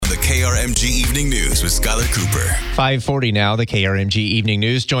KRMG Evening News with Skylar Cooper. 5:40 now, the KRMG Evening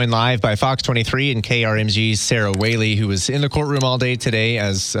News, joined live by Fox 23 and KRMG's Sara Whaley, who was in the courtroom all day today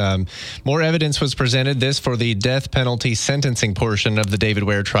as more evidence was presented. This for the death penalty sentencing portion of the David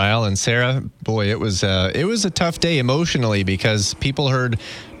Ware trial. And Sara, boy, it was a tough day emotionally because people heard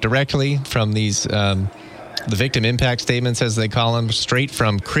directly from these the victim impact statements, as they call them, straight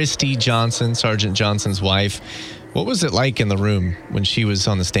from Kristy Johnson, Sergeant Johnson's wife. What was it like in the room when she was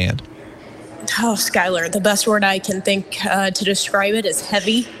on the stand? Oh, Skylar, the best word I can think to describe it is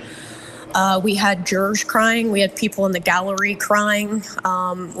heavy. We had jurors crying. We had people in the gallery crying.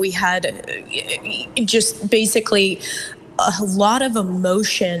 We had just basically a lot of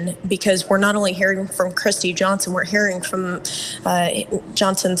emotion because we're not only hearing from Kristy Johnson, we're hearing from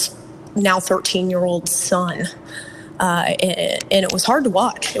Johnson's now 13-year-old son. And it was hard to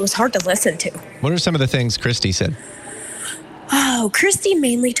watch. It was hard to listen to. What are some of the things Kristy said? Oh, Kristy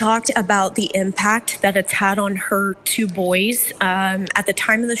mainly talked about the impact that it's had on her two boys. At the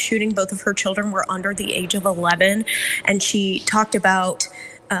time of the shooting, both of her children were under the age of 11. And she talked about,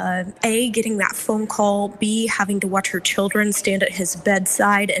 A, getting that phone call, B, having to watch her children stand at his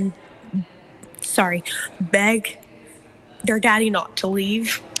bedside and, beg their daddy not to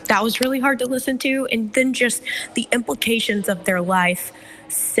leave. That was really hard to listen to. And then just the implications of their life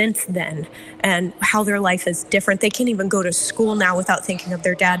since then and how their life is different. They can't even go to school now without thinking of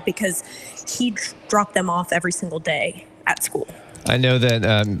their dad because he dropped them off every single day at school. I know that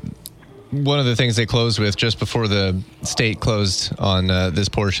one of the things they closed with just before the state closed on this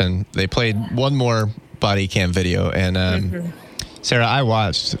portion, they played one more body cam video. And Sara, I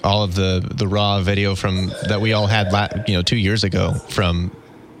watched all of the raw video from that we all had 2 years ago from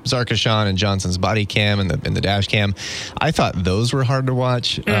Zarkashan and Johnson's body cam and the dash cam. I thought those were hard to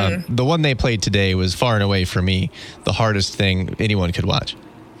watch. The one they played today was far and away for me the hardest thing anyone could watch.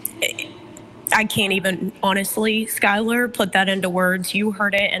 I can't even honestly, Skylar, put that into words. You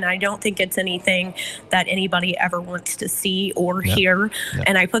heard it, and I don't think it's anything that anybody ever wants to see or hear. Yep.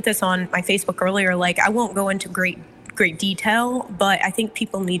 And I put this on my Facebook earlier, I won't go into great detail, but I think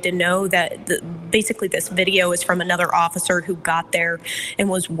people need to know that basically this video is from another officer who got there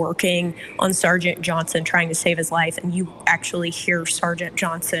and was working on Sergeant Johnson trying to save his life, and you actually hear Sergeant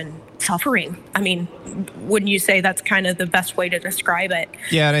Johnson suffering. I mean, wouldn't you say that's kind of the best way to describe it?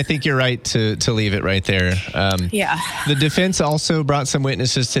 Yeah, and I think you're right to leave it right there. Yeah. The defense also brought some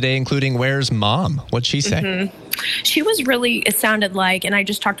witnesses today, including Ware's mom. What'd she say? She was it sounded like, and I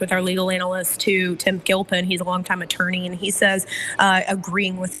just talked with our legal analyst too, Tim Gilpin. He's a longtime attorney, and he says,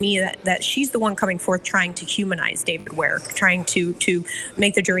 agreeing with me that she's the one coming forth trying to humanize David Ware, trying to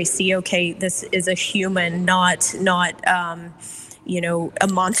make the jury see, okay, this is a human, not a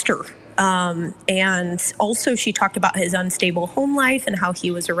monster. And also she talked about his unstable home life and how he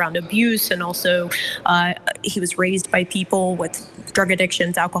was around abuse, and also he was raised by people with drug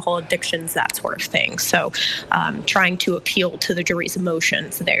addictions, alcohol addictions, that sort of thing. So trying to appeal to the jury's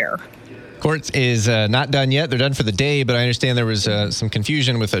emotions there. Court is not done yet. They're done for the day, but I understand there was some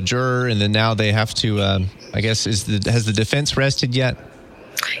confusion with a juror, and then now they have to, has the defense rested yet?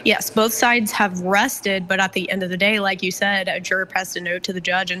 Yes, both sides have rested, but at the end of the day, like you said, a juror passed a note to the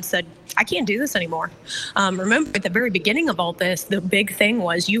judge and said, I can't do this anymore. Remember, at the very beginning of all this, the big thing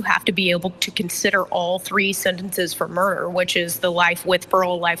was you have to be able to consider all three sentences for murder, which is the life with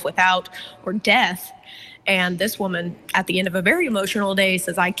parole, life without, or death. And this woman, at the end of a very emotional day,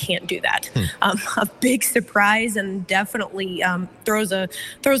 says, I can't do that. A big surprise, and definitely throws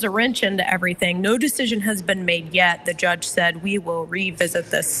a wrench into everything. No decision has been made yet. The judge said we will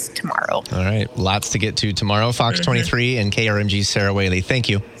revisit this tomorrow. All right. Lots to get to tomorrow. Fox 23 and KRMG's Sara Whaley. Thank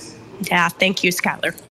you. Yeah, thank you, Skylar.